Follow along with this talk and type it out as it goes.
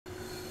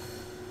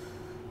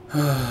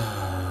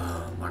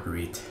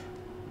Marguerite.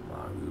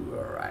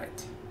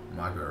 Marguerite.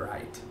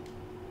 Marguerite.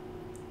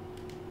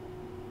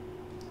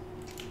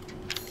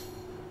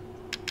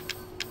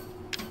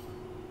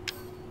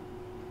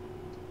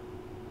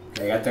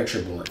 Okay, I got the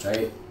extra bullets,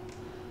 right?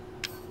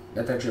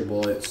 Got the extra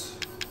bullets.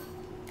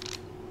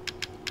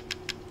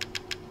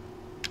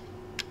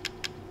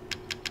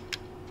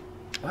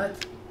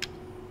 What?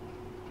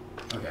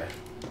 Okay.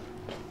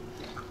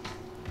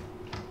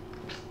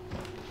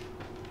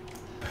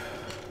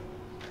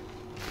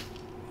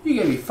 You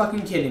gotta be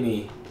fucking kidding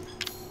me.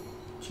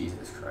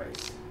 Jesus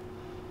Christ.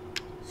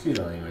 Excuse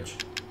my language.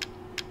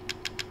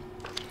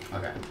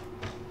 Okay.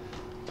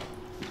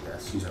 Yeah,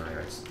 excuse my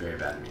language. It's very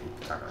bad of me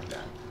to talk like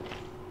that.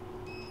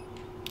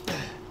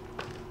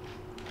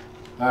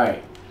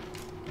 Alright.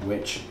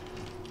 Which?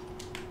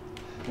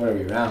 What are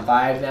we, round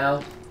 5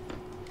 now?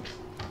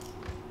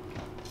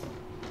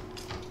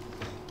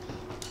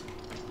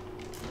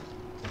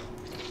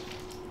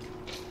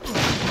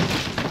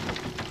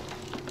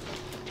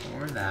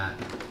 Or that.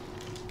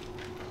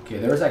 Okay,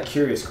 there was that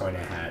curious coin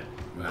I had.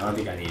 But I don't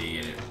think I need to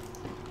get it.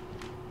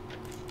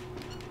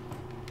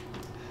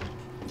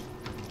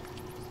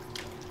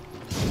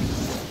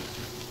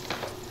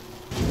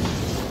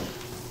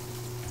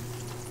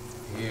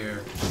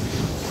 Here.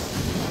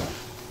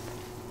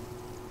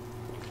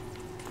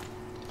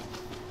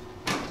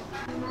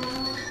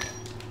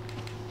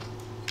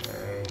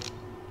 Okay.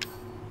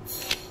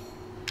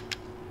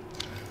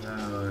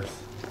 Those.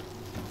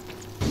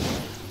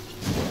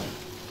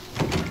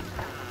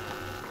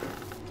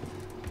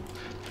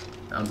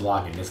 I'm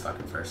blocking this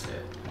fucking first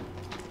hit.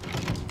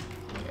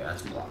 Okay,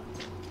 that's blocked.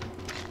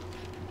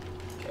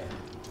 Okay.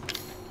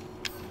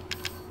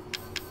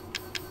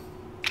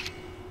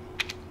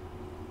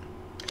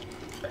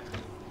 Okay.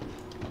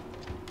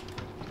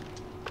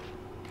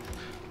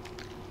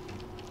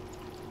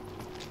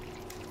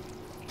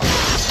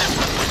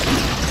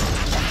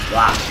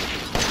 Block.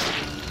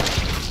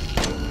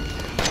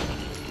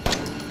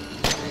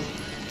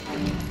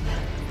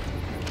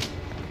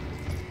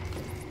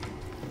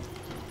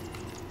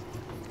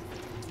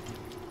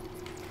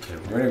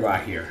 We're gonna go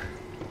out here.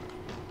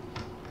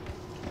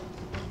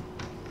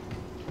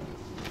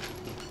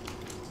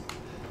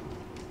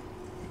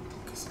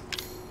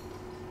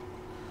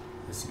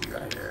 This will be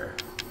right here.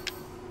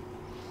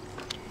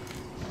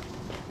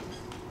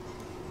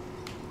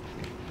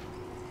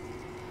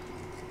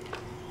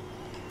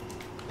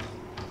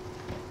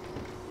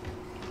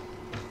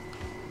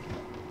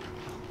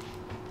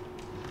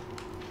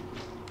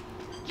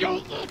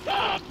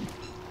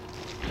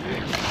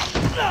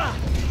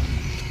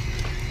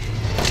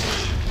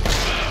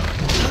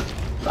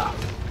 Stop.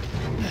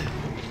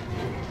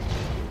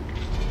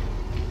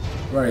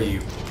 Where are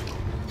you?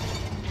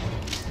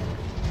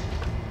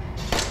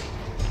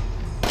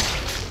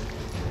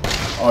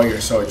 Oh,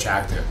 you're so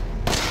attractive.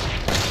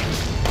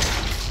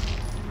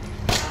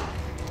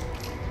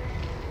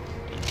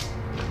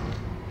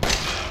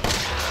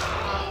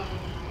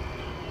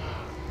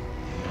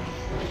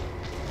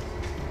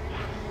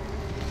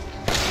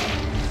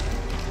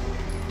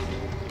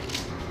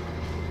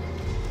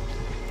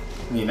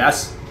 I mean,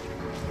 that's...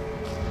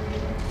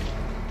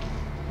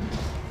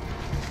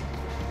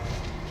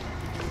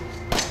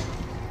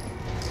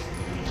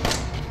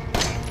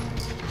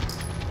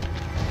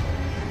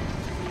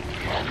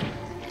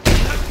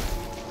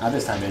 Not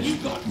this time, bitch. You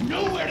got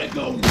nowhere to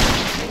go, boy.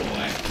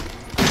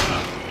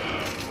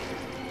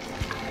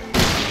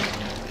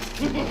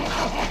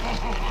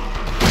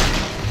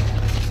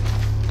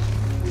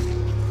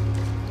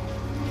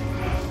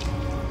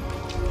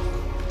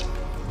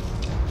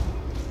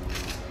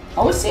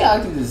 I would say I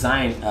like to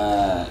design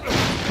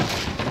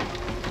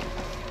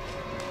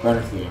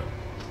runner flu.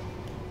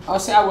 I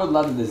would say I would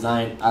love to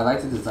design. I like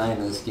to design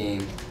in this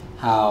game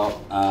how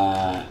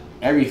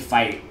every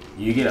fight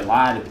you get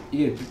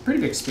you get a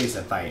pretty big space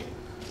to fight.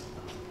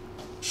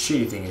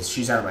 Shitty thing is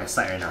she's out of my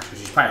sight right now because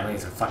she's probably laying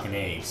some fucking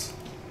eggs.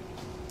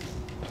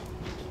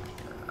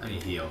 I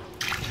need to heal.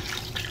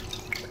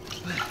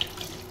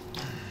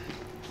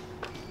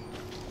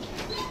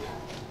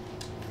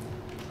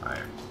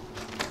 Alright.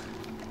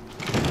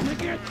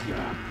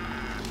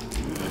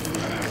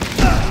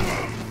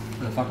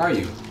 Where the fuck are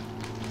you?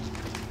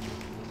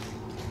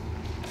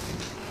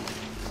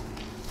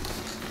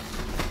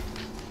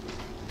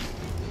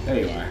 There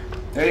you are.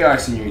 There you are,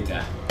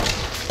 señorita.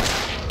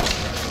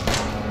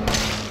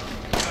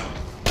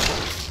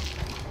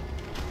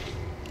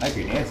 I like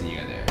your dancing you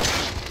got there.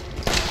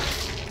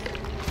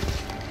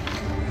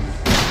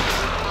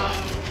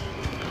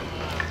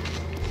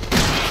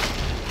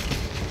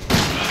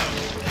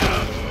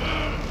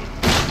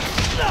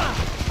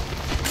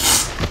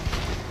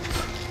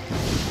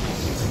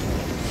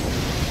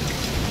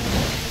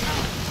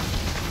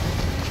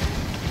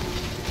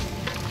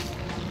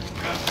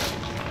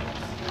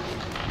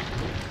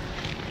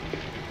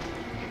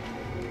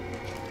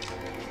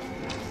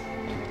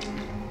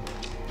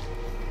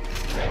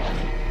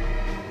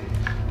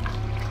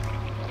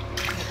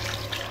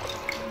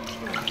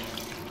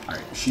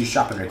 She's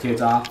chopping her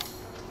kids off.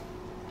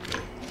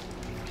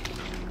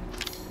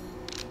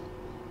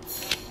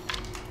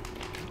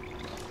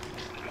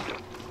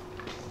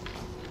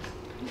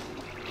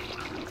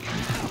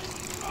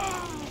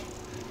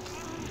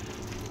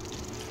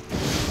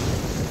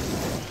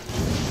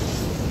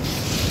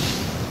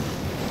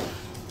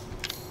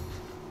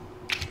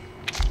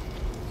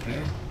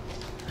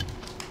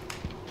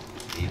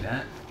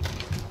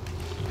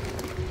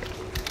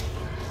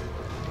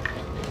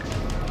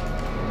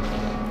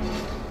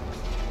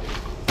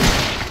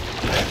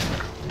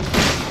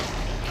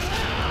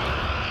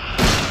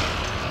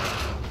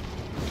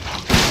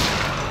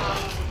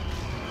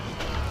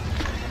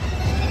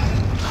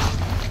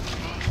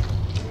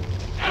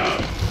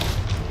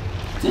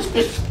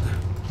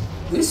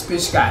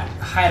 bitch got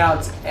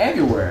hideouts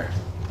everywhere.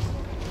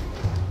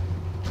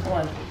 Come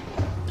on.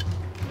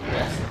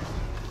 Yes.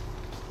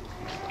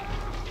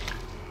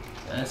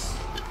 Yes.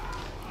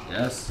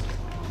 Yes.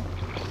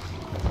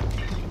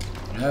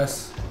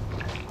 Yes.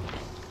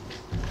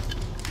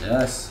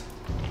 Yes.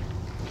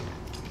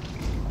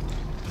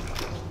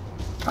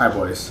 Alright,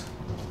 boys.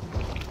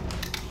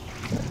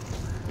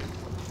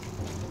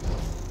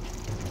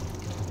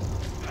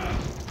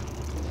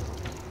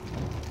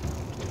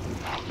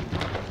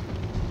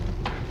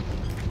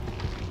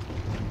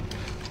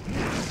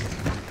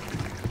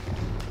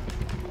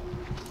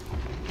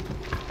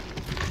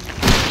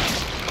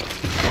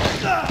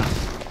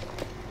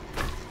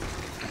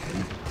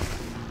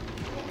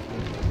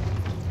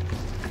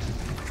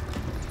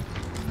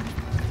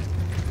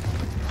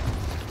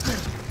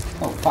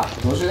 Oh fuck,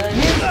 those are there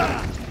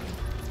again?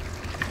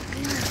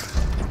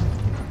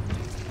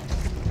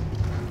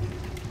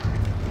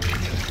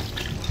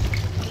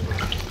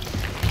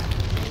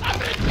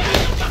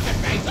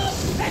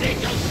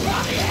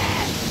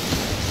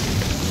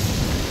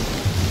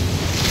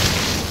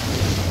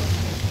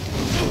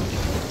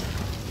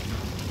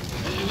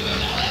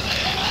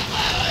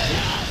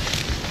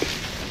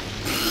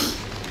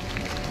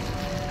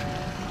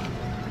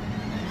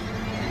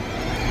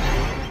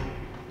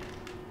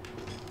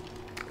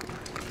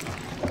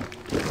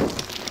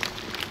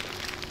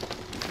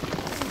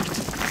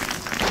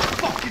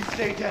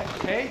 Stay dead,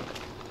 okay?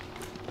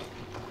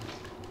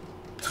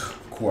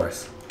 Of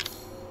course.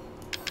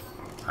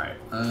 Alright,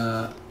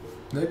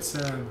 let's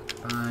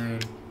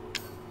find...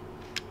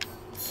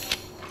 Let's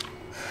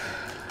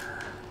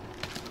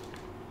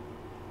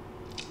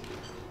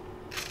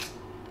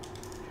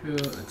see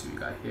what we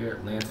got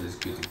here. Lance is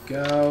good to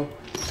go.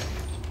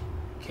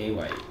 Okay,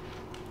 white.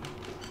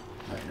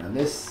 Alright, now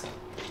this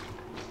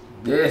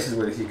is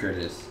where the secret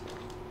is.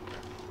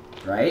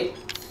 Right?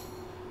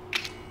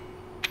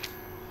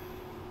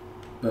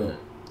 Boom.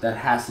 That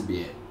has to be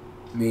it.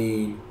 I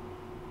mean,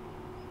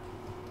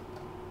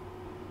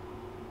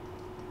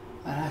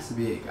 that has to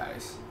be it,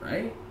 guys.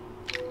 Right?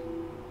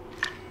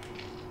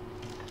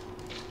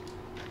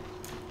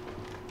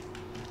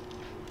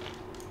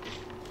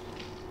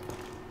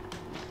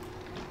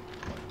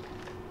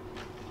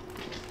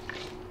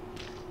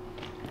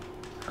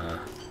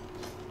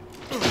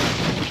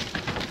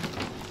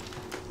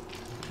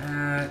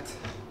 That.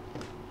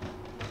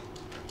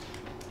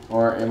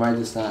 Or am I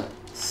just not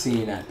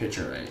seeing that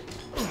picture right?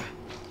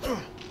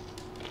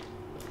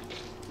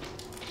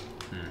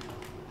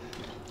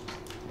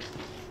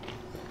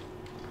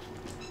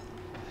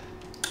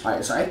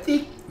 Alright, so I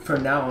think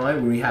from now on,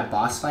 when we have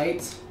boss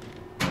fights,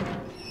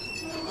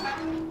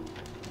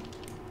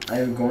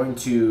 I'm going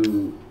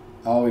to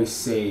always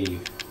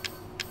save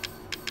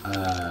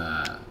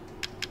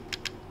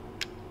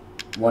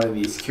one of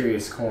these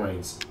curious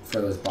coins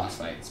for those boss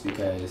fights,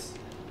 because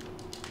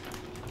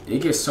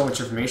it gives so much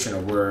information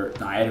of where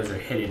the items are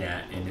hidden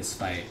at in this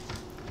fight,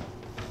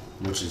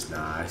 which is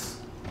nice,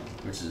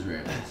 which is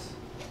very nice.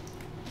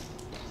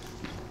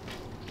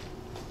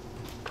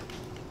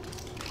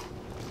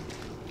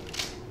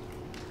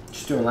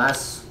 Just doing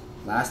last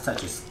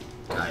touches,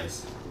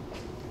 guys.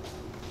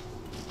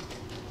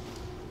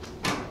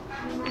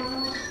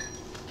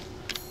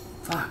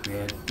 Fuck,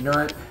 man. You know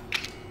what?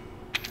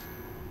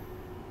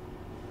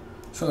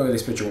 Let's look at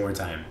this picture one more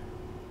time.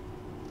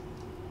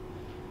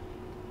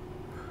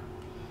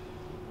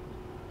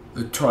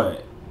 The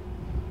toilet.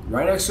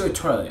 Right next to the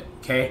toilet,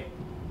 okay?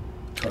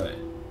 Toilet.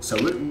 So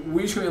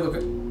we're just gonna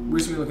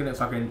be looking at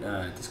fucking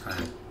this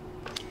card.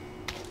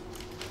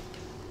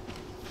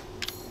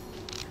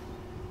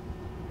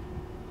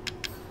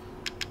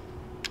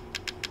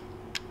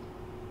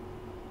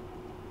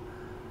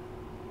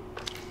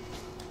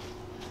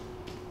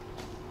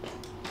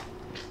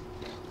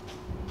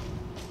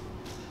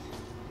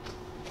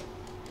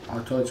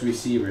 All toilets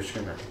receiver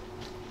trimmer.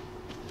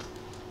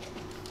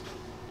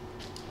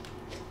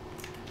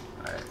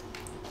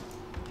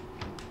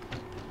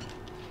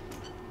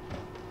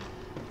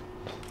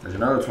 There's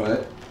another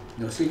toilet.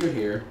 No secret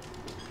here.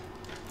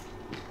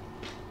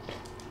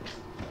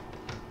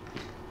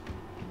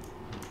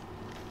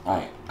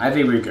 Alright, I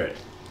think we're good.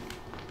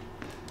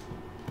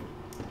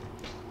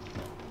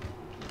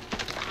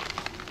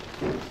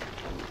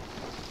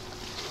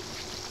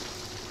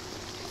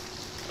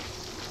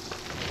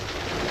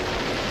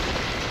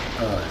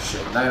 Oh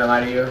shit, I'm not gonna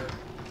lie to you.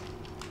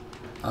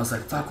 I was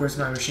like, fuck, where's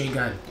my machine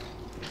gun?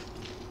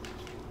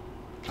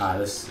 Ah,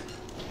 this...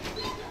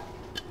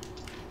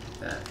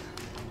 That.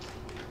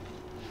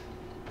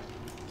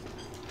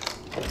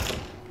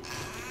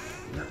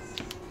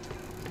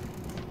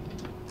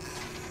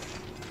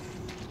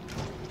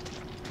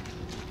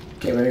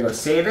 Okay, we're gonna go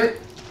save it,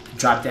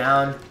 drop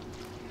down,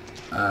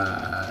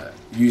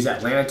 use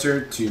that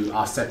lantern to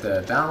offset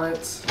the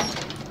balance.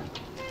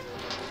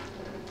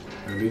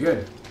 It'll be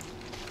good.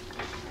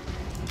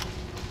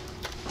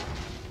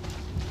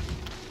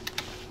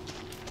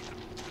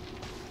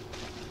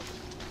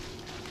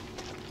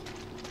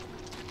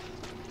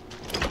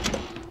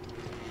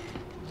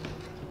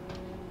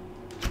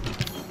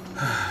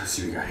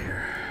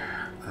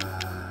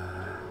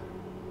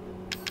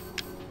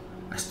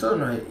 I still don't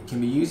know. It can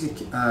be used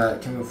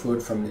chemical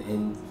fluid from the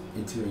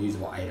into a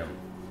usable item.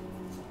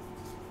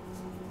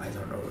 I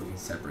don't know what we can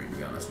separate, to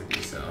be honest with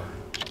you. So.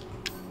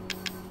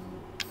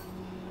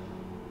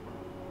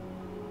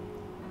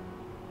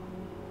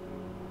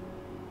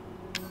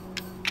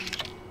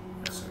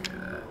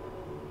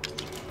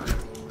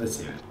 Let's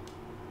see it.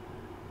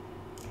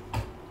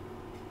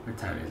 What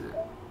time is it?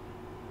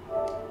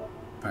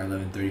 Probably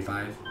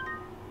 11:35.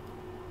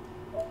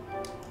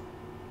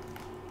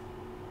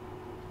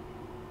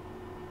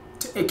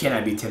 It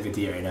cannot be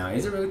 10:58 right now.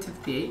 Is it really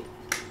 10:58?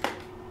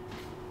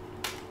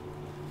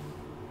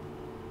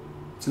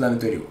 It's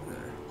 11:30.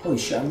 Holy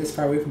shit! I'm this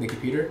far away from the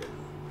computer.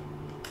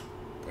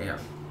 Damn.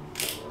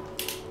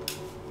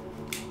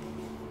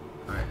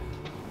 Alright.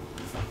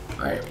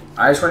 Alright.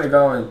 I just want to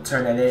go and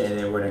turn that in, and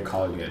then we're gonna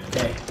call it good.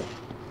 Okay.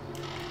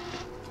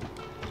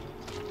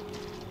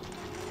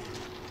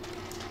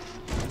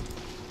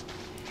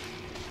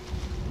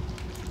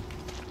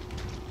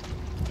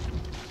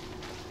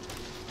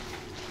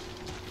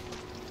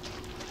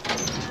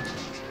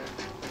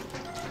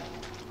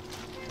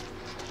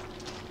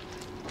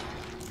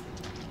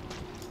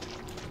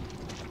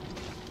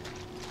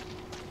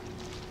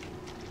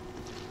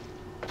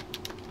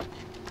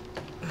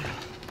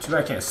 Too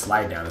bad I can't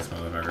slide down this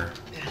motherfucker.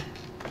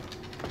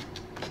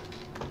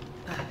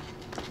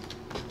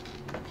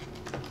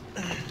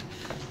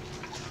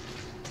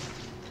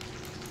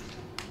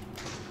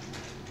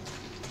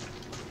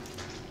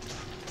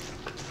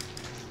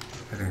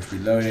 Everything's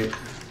reloaded.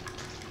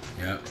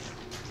 Yep.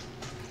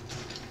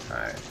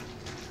 Alright.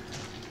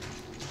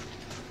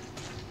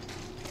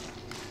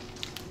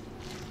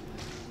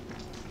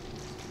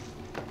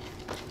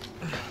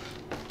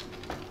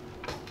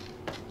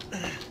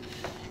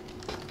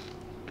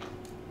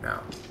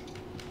 Now,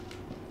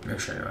 make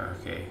sure,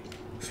 okay.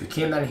 So we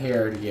came down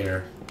here to get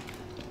her.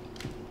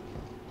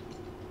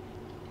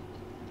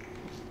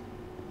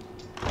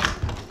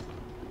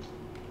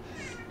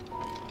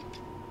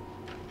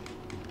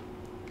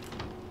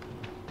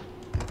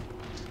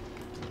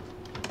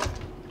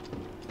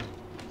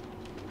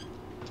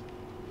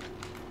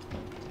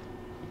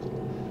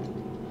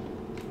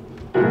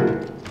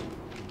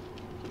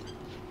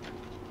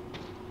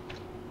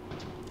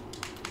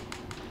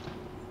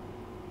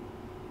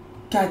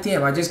 God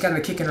damn, I just got a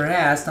kick in her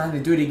ass, not to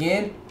do it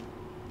again?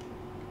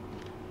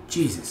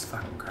 Jesus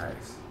fucking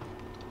Christ.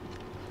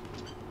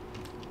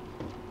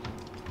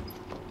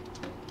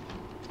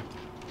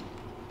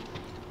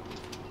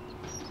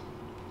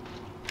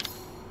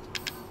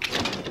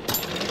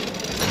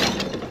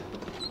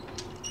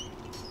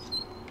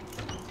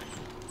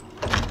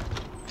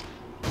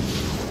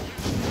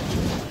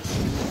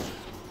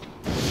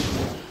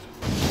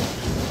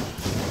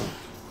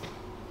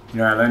 You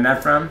know where I learned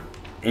that from?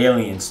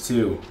 Aliens,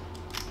 too.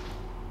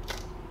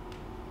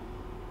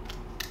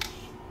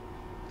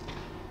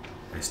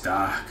 It's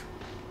dark.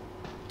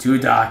 Too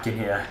dark in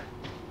here.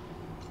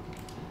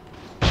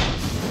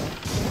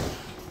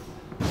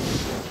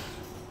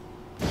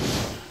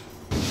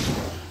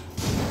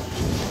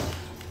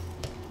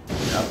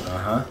 Yep,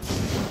 uh-huh.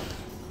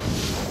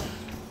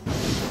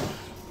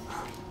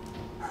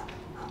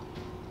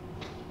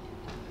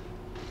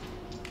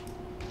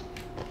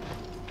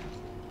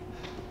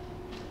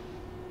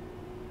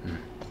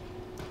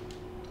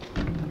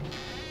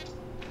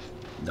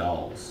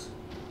 Dolls.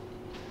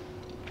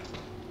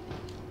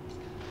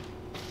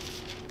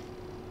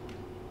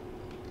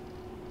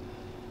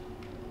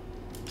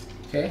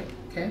 Okay,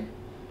 okay.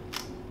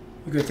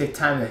 We're gonna take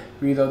time to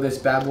reload this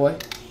bad boy.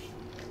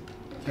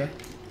 Okay.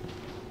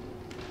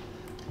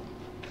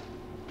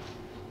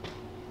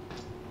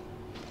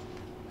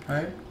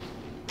 Alright.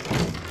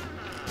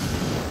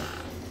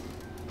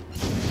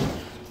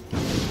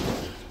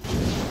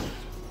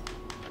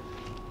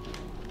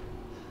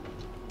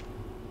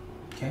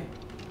 Okay.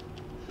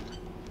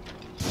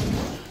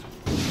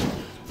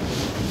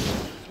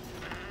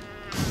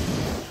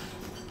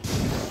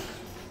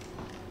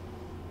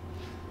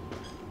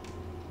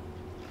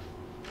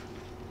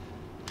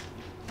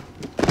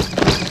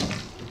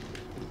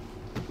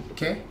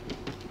 Okay.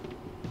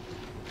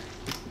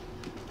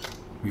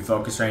 We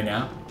focus right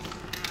now.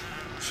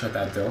 Shut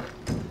that door.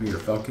 We are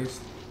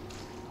focused.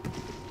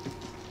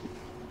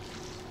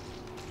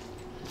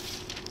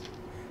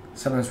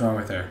 Something's wrong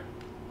with her.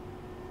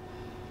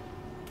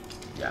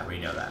 Yeah,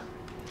 we know that.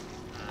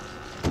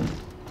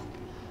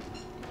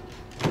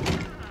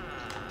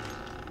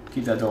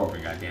 Keep that door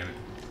open, goddammit.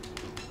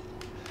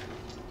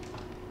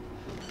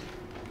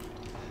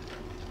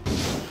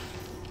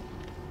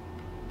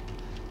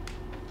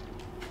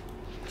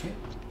 Okay.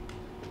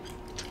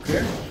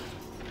 Clear.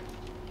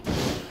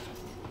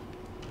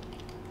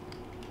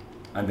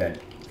 I'm dead.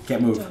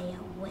 Can't move. Stay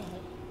away.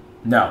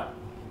 No.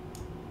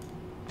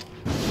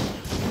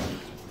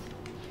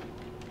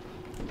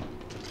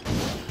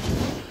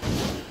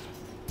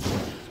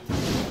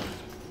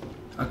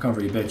 I'll come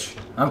for you, bitch.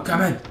 I'm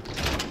coming.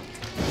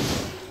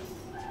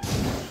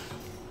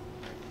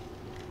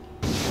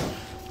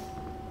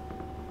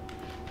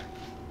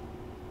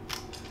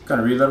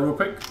 Gonna reload real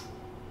quick.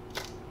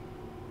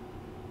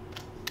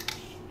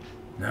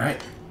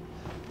 Alright.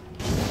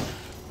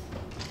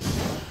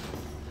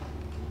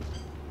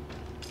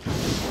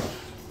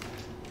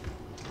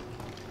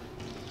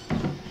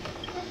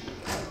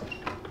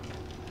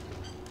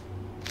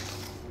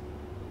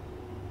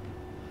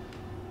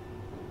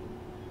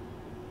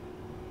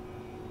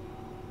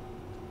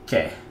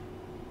 Okay.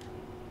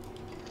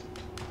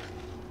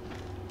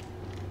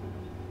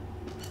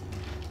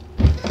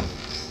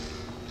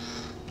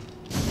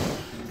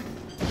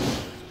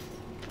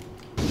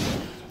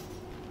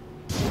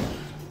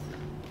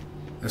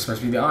 This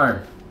must be the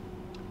arm.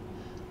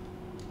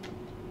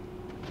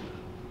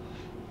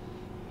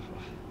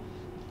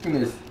 Look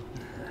at this.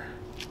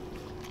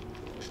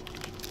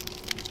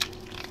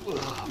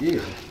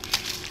 Yeah.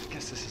 I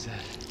guess this is it.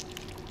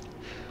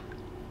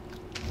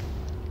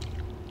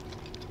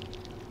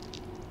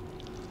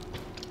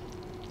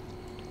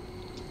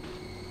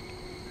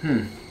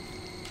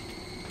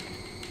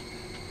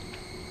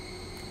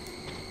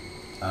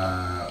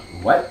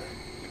 What?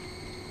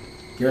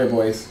 Get ready,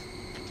 boys.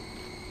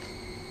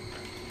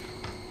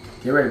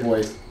 Get ready,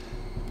 boys.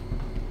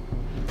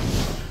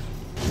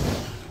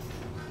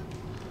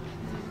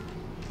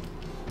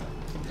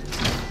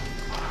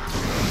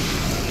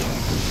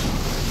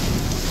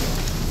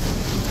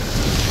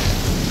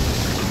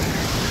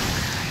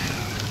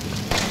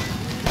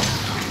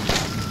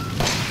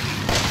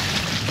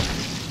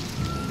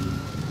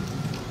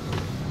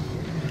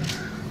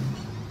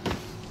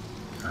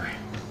 Alright.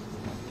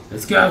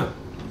 Let's go.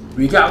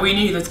 We got what we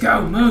need. Let's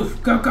go.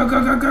 Move. Go, go,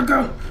 go, go, go,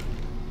 go.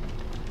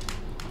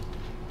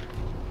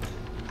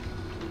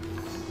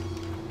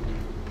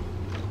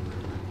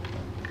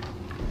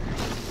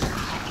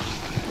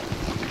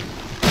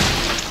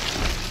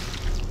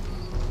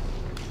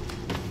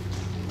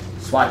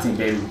 SWAT team,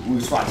 baby. We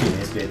SWAT team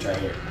this bitch right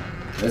here.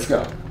 Let's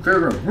go. Clear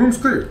room. Room's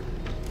clear.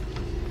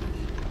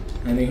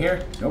 Anything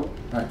here? Nope.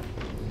 Alright.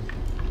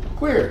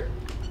 Clear.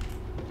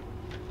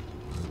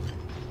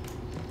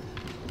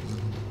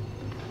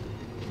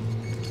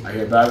 I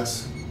hear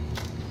bugs.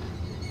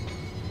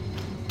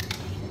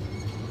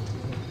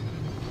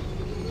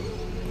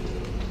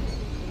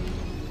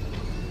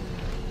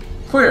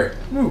 Clear.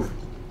 Move.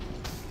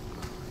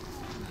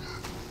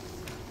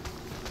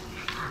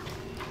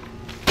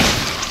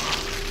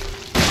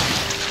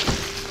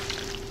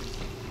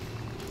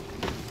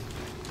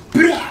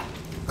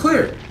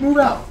 Clear. Move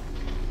out.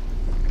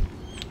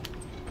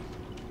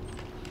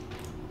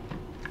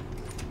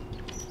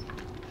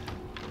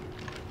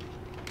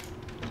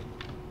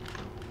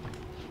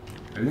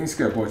 Everything's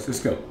good, boys. Let's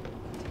go.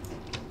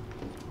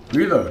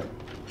 Reload.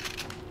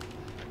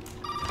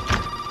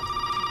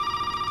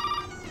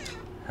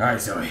 Alright,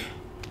 Zoe.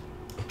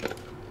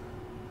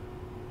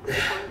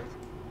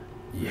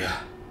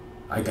 Yeah,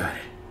 I got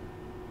it.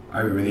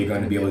 Are we really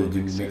going to be able to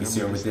make a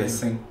serum with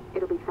this thing?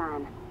 It'll be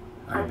fine.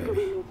 Alright, After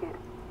baby. we make it,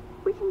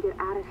 we can get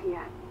out of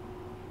here.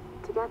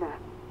 Together.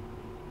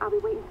 I'll be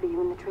waiting for you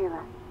in the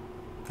trailer.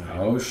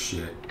 Oh,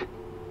 shit.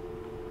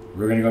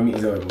 We're going to go meet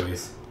Zoe,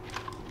 boys.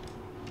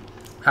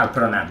 How to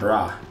put on that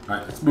bra.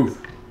 Alright, let's move.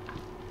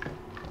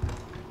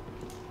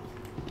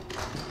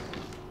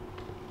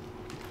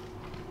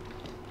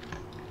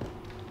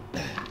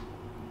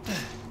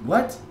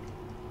 What?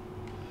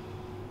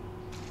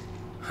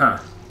 Huh.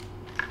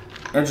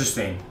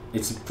 Interesting.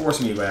 It's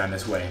forcing me to go down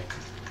this way.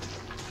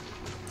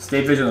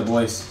 Stay vigilant,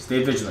 boys.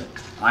 Stay vigilant.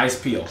 Eyes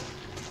peeled.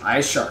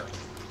 Eyes sharp.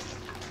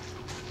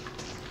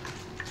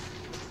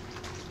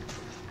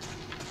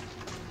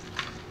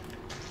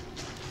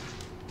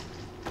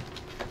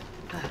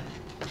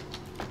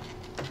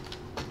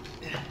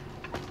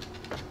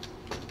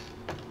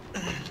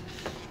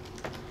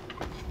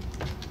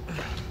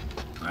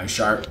 Eyes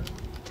sharp.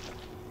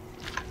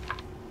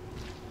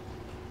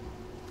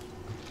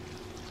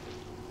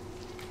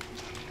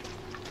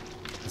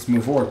 Let's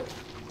move forward.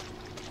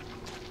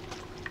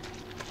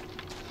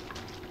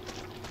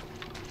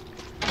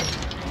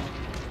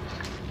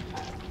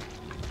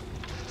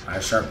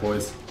 Eyes sharp,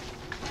 boys.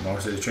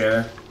 Most of the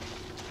trailer.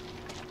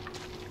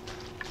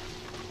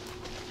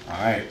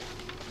 Alright.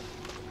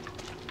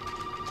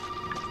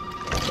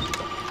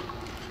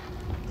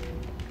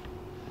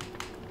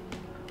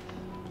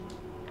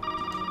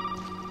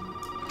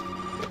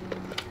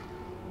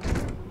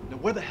 Now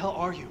where the hell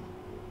are you?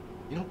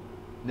 You know,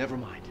 never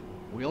mind.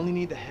 We only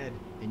need the head,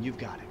 and you've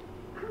got it.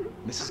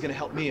 This is gonna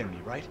help Mia and me,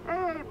 right?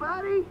 Hey,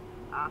 buddy.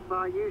 I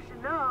thought you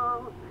should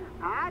know.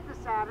 I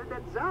decided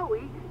that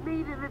Zoe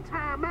needed a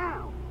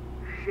timeout.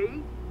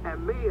 She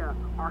and Mia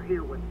are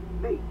here with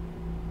me.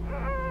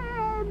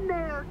 And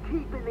they're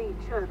keeping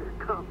each other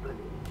company.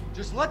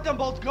 Just let them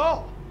both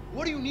go!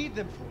 What do you need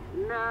them for?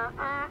 Nah,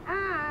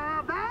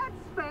 that's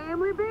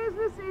family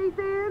business,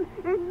 Ethan,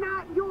 and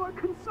not your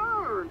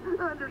concern,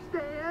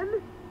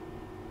 understand?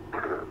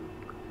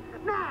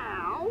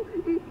 Now,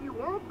 if you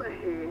want the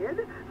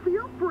head,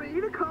 feel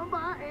free to come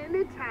by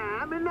any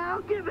time and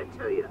I'll give it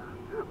to you.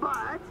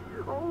 But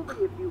only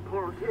if you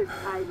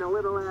participate in a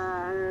little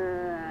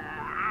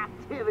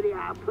activity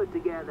I put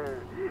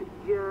together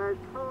just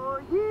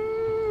for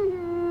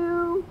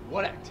you.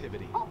 What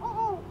activity?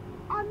 Oh,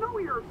 I know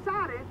you're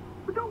short-sighted,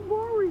 but don't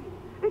worry.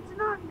 It's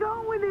not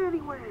going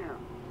anywhere.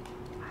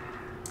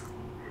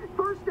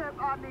 First step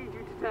I need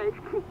you to take,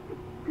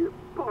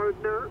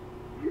 partner,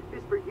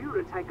 is for you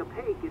to take a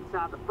peek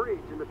inside the fridge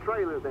in the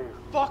trailer there.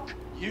 Fuck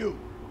you.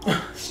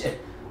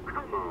 Shit.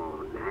 Come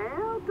on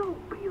now,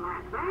 don't be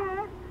like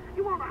that.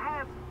 You want to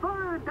have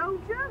fun,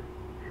 don't you?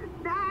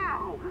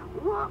 Now,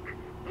 look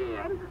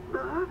in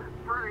the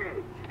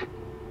fridge.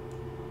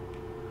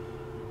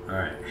 All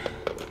right.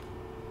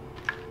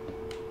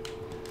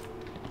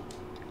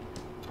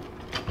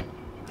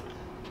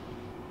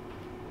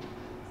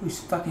 Whose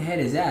fucking head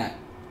is that?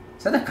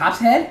 Is that the cop's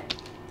head?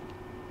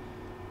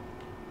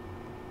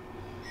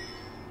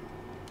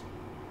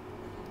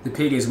 The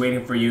pig is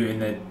waiting for you in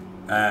the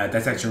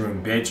dissection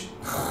room, bitch.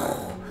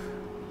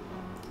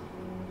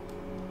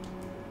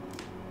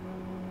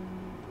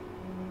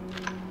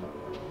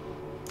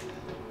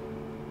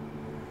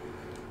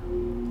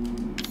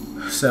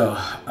 So,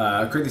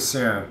 create the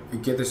serum.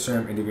 Get the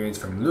serum ingredients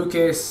from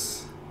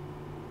Lucas.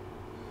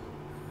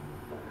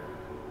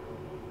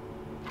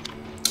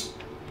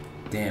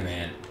 Damn,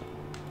 man.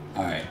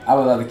 Alright, I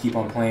would love to keep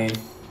on playing,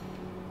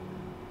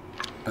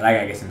 but I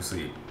gotta get some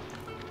sleep.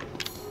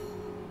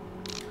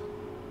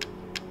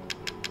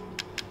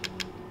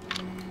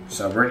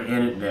 So we're gonna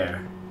end it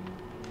there.